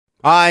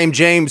I'm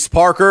James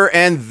Parker,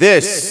 and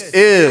this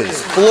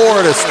is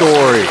Florida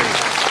Story.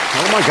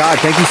 Oh my God,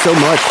 thank you so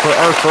much for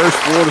our first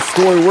Florida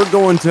Story. We're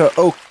going to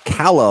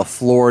Ocala,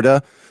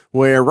 Florida,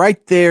 where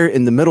right there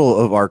in the middle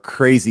of our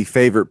crazy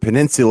favorite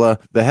peninsula,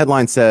 the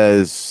headline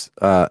says,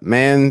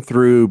 man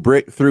threw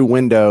brick through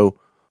window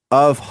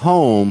of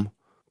home,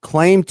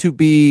 claimed to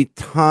be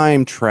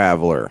time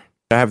traveler.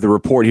 I have the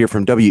report here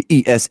from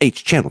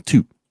WESH Channel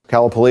 2.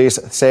 Ocala police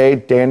say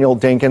Daniel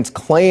Dinkins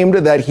claimed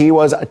that he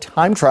was a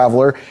time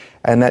traveler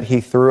and that he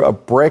threw a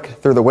brick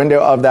through the window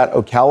of that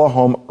Ocala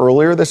home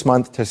earlier this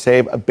month to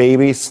save a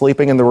baby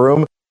sleeping in the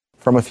room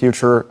from a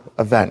future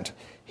event.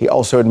 He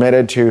also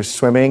admitted to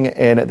swimming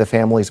in the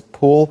family's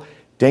pool.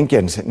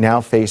 Dinkins now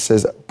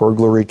faces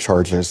burglary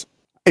charges.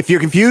 If you're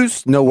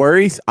confused, no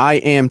worries. I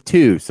am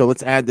too. So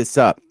let's add this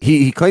up.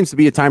 He claims to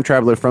be a time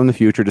traveler from the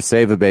future to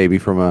save a baby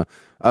from a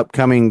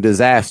upcoming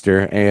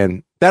disaster.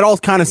 And that all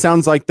kind of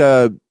sounds like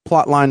the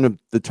plot line of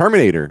the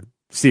Terminator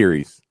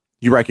series.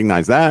 You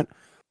recognize that?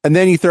 And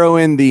then you throw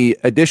in the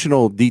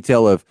additional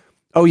detail of,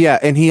 oh yeah,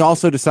 and he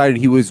also decided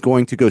he was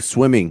going to go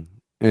swimming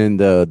in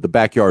the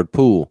backyard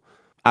pool.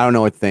 I don't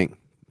know what to think.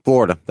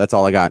 Florida, that's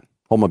all I got.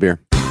 Hold my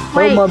beer.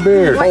 Hold my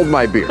beer. Hold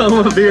my beer.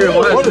 Hold my beer.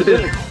 What is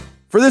it?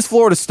 For this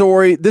Florida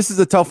story, this is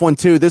a tough one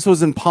too. This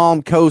was in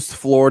Palm Coast,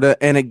 Florida.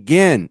 And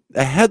again,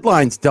 the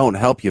headlines don't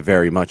help you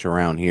very much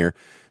around here.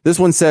 This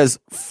one says,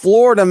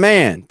 Florida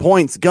man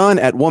points gun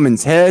at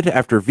woman's head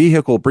after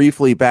vehicle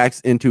briefly backs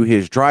into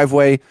his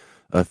driveway.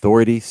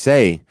 Authorities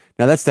say.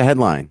 Now that's the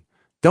headline.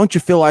 Don't you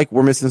feel like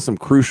we're missing some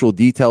crucial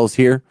details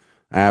here?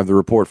 I have the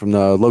report from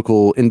the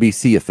local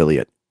NBC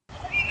affiliate.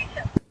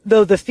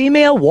 Though the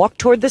female walked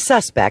toward the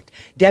suspect,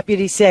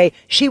 deputies say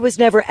she was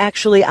never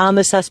actually on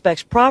the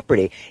suspect's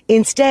property.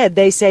 Instead,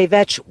 they say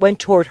Vetch went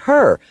toward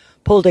her,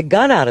 pulled a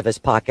gun out of his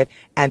pocket,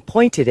 and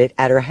pointed it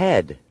at her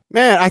head.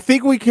 Man, I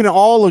think we can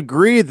all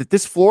agree that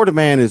this Florida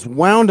man is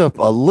wound up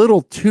a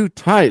little too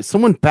tight.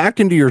 Someone backed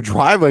into your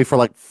driveway for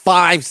like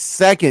 5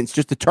 seconds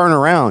just to turn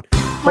around.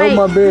 Hold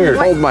my beer.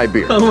 Hold my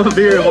beer. Hold my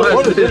beer.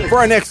 What is it? For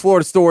our next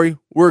Florida story,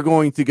 we're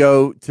going to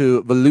go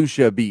to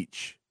Volusia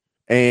Beach.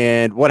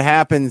 And what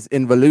happens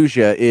in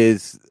Volusia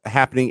is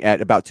happening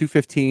at about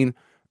 2:15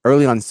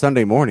 early on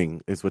Sunday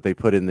morning is what they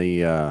put in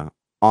the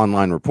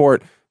online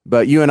report.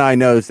 But you and I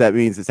knows that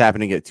means it's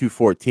happening at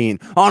 2:14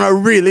 on a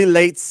really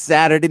late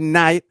Saturday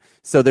night.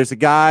 So there's a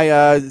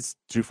guy, it's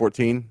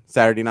 2:14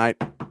 Saturday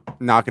night,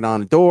 knocking on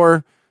the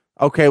door.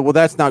 Okay, well,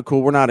 that's not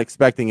cool. We're not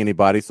expecting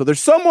anybody. So there's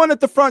someone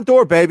at the front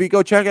door, baby.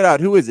 Go check it out.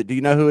 Who is it? Do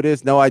you know who it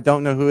is? No, I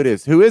don't know who it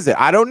is. Who is it?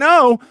 I don't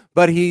know,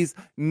 but he's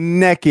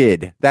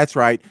naked. That's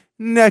right.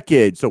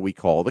 Naked. So we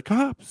call the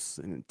cops.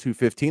 And at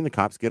 2:15, the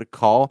cops get a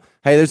call.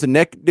 Hey, there's a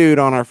naked dude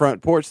on our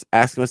front porch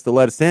asking us to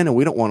let us in, and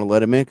we don't want to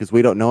let him in because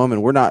we don't know him,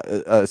 and we're not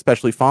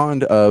especially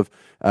fond of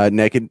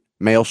naked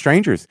male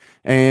strangers.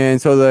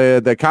 And so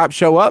the cops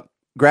show up,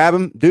 grab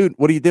him. Dude,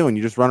 what are you doing?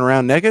 You just run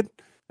around naked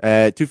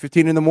at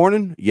 2:15 in the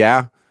morning?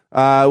 Yeah.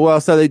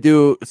 Well, so they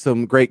do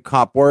some great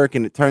cop work,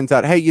 and it turns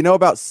out, hey, you know,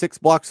 about 6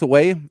 blocks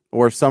away,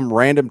 where some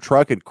random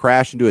truck had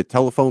crashed into a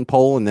telephone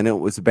pole and then it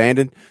was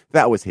abandoned,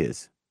 that was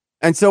his.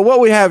 And so what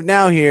we have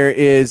now here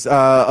is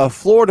a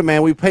Florida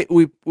man.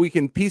 We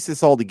can piece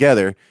this all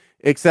together,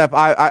 except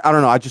I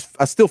don't know.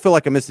 I still feel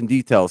like I'm missing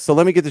details. So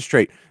let me get this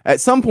straight.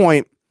 At some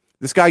point,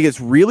 this guy gets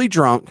really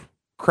drunk,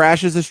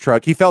 crashes his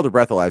truck. He failed a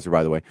breathalyzer,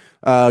 by the way.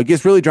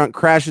 Gets really drunk,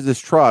 crashes his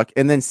truck,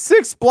 and then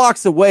 6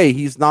 blocks away,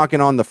 he's knocking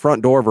on the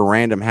front door of a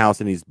random house,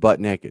 and he's butt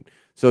naked.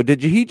 So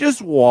did he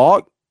just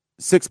walk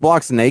 6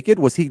 blocks naked?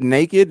 Was he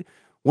naked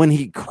when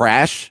he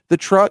crashed the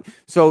truck?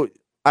 So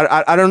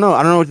I don't know.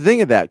 I don't know what to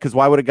think of that, because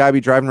why would a guy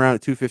be driving around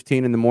at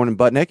 2:15 in the morning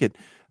butt naked?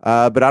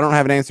 But I don't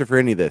have an answer for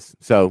any of this.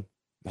 So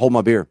hold my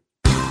beer.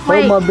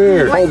 Hold my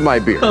beer. Hold my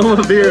beer. Hold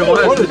my beer.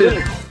 What is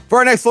it? For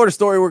our next Florida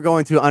story, we're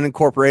going to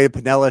unincorporated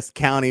Pinellas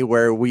County,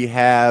 where we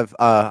have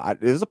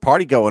there's a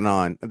party going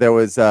on. There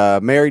was a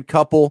married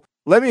couple.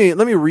 Let me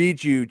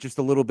read you just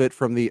a little bit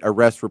from the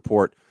arrest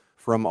report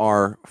from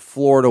our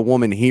Florida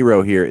woman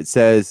hero here. It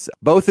says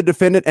both the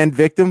defendant and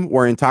victim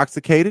were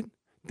intoxicated.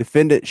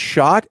 Defendant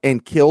shot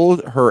and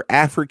killed her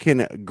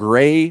African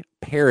gray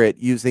parrot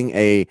using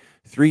a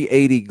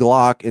 .380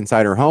 Glock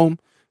inside her home.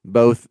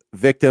 Both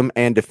victim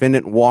and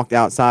defendant walked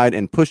outside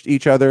and pushed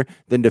each other.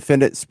 Then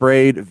defendant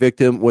sprayed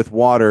victim with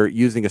water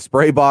using a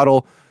spray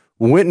bottle.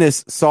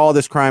 Witness saw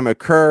this crime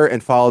occur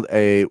and filed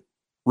a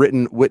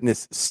written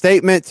witness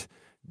statement.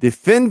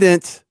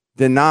 Defendant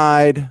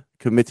denied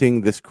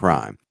committing this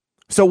crime.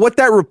 So what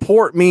that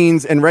report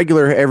means in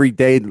regular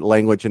everyday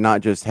language, and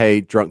not just,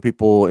 hey, drunk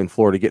people in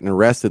Florida getting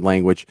arrested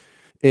language,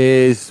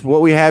 is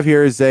what we have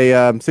here is a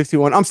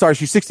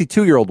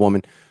 62-year-old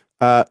woman.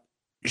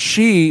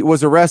 She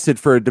was arrested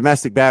for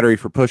domestic battery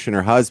for pushing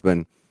her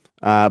husband,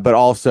 but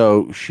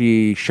also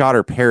she shot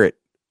her parrot.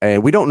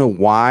 And we don't know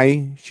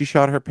why she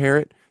shot her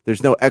parrot.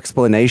 There's no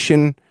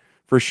explanation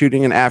for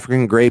shooting an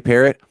African gray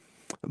parrot,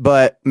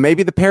 but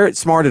maybe the parrot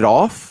smarted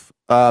off.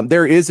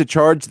 There is a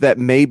charge that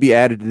may be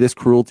added to this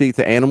cruelty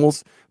to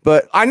animals,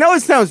 but I know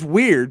it sounds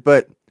weird,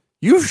 but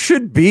you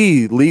should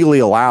be legally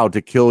allowed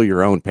to kill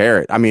your own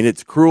parrot. I mean,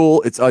 it's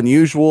cruel. It's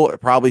unusual. It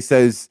probably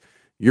says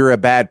you're a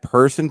bad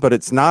person, but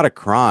it's not a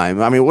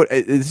crime. I mean,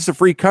 this is a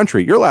free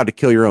country. You're allowed to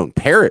kill your own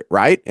parrot,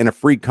 right? In a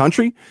free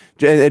country.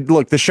 And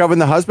look, the shoving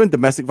the husband,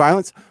 domestic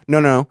violence.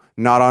 No,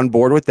 not on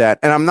board with that.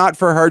 And I'm not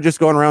for her just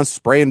going around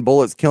spraying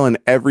bullets, killing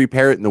every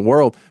parrot in the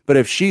world. But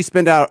if she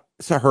spent out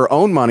her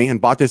own money and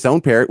bought this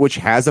own parrot, which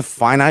has a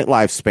finite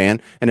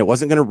lifespan, and it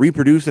wasn't going to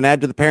reproduce and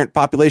add to the parent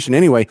population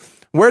anyway,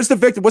 where's the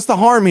victim? What's the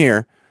harm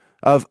here?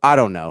 I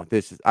don't know.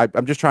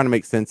 I'm just trying to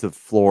make sense of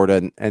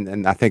Florida,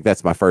 and I think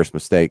that's my first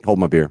mistake. Hold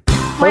my beer.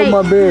 Hold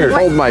my beer.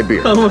 Hold my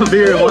beer. I'm a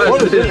beer.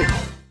 What is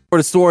this? For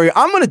the story,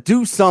 I'm going to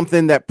do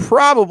something that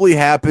probably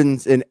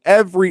happens in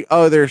every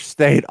other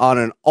state on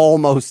an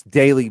almost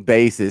daily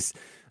basis.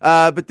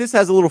 But this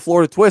has a little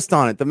Florida twist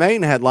on it. The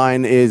main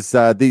headline is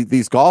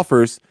these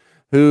golfers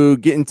who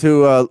get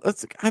into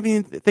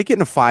they get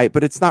in a fight,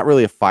 but it's not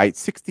really a fight.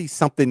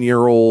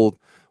 60-something-year-old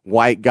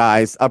white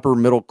guys, upper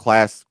middle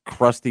class,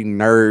 crusty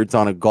nerds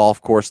on a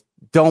golf course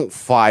don't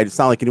fight. It's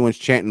not like anyone's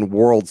chanting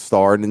World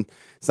Star, and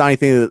it's not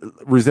anything that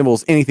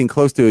resembles anything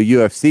close to a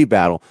UFC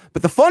battle.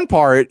 But the fun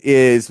part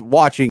is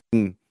watching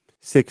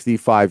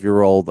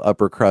 65-year-old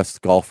upper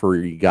crust golfer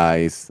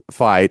guys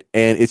fight,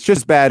 and it's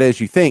just as bad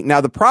as you think.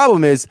 Now, the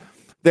problem is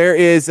there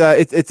is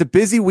it's a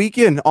busy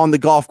weekend on the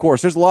golf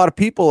course. There's a lot of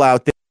people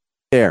out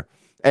there.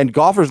 And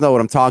golfers know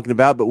what I'm talking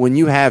about, but when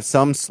you have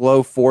some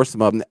slow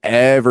foursome of them,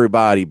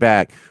 everybody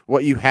back,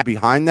 what you have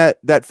behind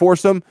that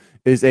foursome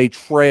is a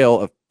trail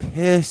of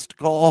pissed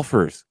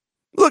golfers.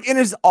 Look, and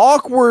as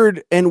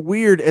awkward and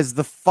weird as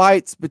the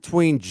fights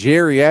between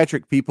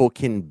geriatric people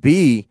can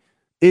be,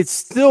 it's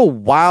still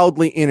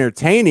wildly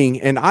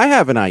entertaining. And I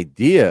have an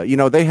idea. You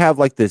know, they have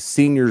like the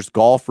seniors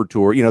golfer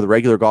tour, the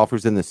regular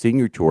golfers in the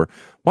senior tour.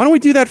 Why don't we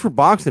do that for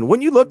boxing?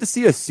 Wouldn't you love to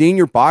see a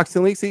senior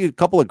boxing league? See a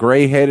couple of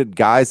gray-headed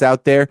guys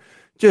out there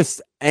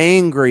just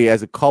angry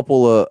as a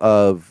couple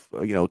of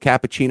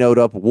cappuccinoed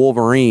up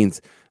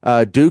Wolverines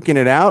duking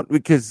it out,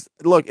 because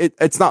look,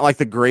 it's not like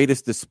the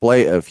greatest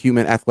display of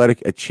human athletic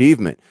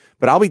achievement,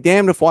 but I'll be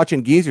damned if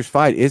watching geezers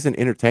fight isn't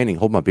entertaining.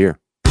 Hold my beer.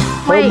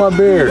 Hold my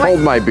beer. Hold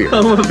my beer.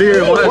 I'm a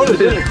beer. What is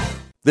this?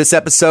 This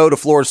episode of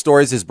Florida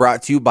Stories is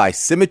brought to you by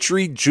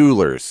Symmetry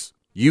Jewelers.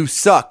 You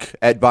suck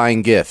at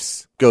buying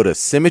gifts. Go to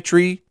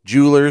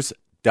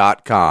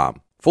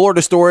symmetryjewelers.com.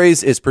 Florida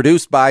Stories is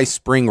produced by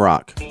Spring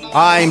Rock.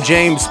 I'm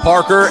James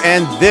Parker,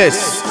 and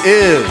this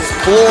is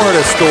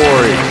Florida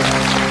Stories.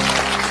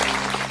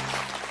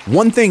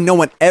 One thing no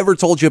one ever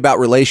told you about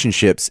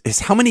relationships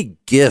is how many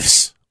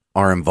gifts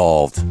are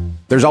involved.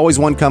 There's always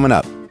one coming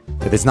up.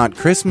 If it's not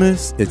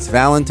Christmas, it's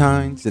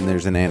Valentine's, and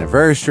there's an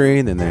anniversary,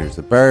 and then there's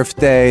a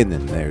birthday, and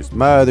then there's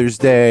Mother's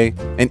Day.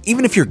 And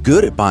even if you're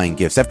good at buying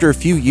gifts, after a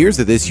few years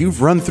of this,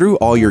 you've run through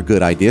all your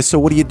good ideas, so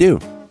what do?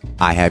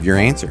 I have your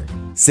answer.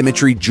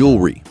 Symmetry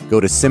Jewelry. Go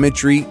to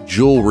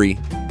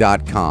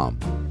symmetryjewelry.com.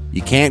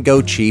 You can't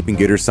go cheap and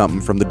get her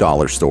something from the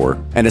dollar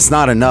store. And it's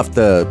not enough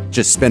to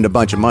just spend a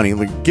bunch of money.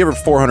 Like, give her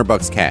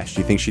 $400 cash.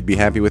 Do you think she'd be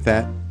happy with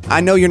that?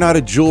 I know you're not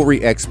a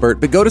jewelry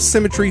expert, but go to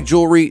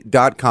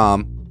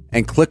symmetryjewelry.com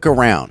and click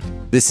around.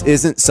 This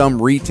isn't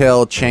some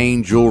retail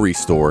chain jewelry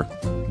store.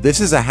 This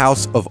is a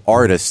house of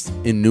artists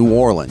in New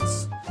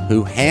Orleans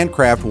who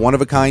handcraft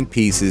one-of-a-kind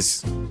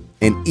pieces,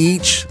 and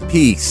each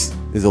piece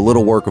is a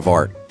little work of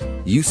art.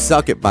 You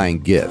suck at buying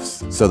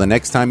gifts, so the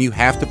next time you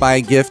have to buy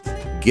a gift,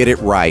 get it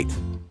right.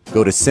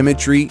 Go to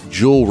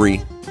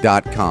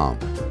symmetryjewelry.com.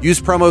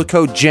 Use promo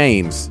code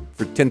JAMES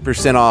for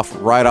 10% off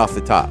right off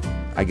the top.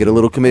 I get a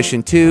little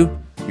commission too.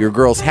 Your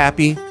girl's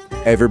happy.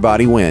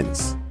 Everybody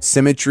wins.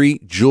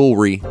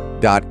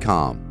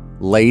 symmetryjewelry.com.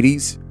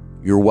 Ladies,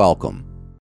 you're welcome.